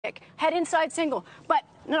kick, head inside single, but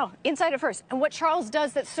no, inside at first. And what Charles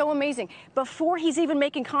does that's so amazing, before he's even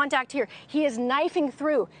making contact here, he is knifing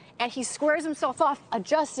through, and he squares himself off,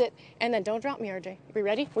 adjusts it, and then don't drop me, RJ. We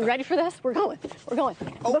ready? We ready for this? We're going. We're going.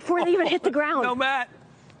 Before they even hit the ground. No, Matt.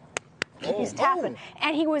 He's tapping,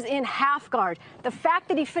 and he was in half guard. The fact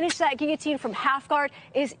that he finished that guillotine from half guard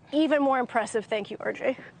is even more impressive. Thank you,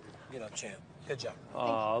 RJ. You know, champ. Good job.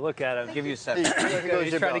 Oh, look at him. Give you a 7. He's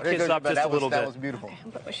trying to kiss up just a little bit. That was beautiful.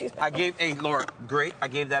 I gave, hey, Laura, great. I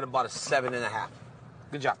gave that about a 7.5.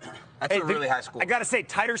 Good job. That's a really high score. I got to say,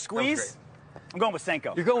 tighter squeeze. I'm going with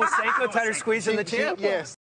Sanko. You're going with Sanko, tighter squeeze in the champ? Yes.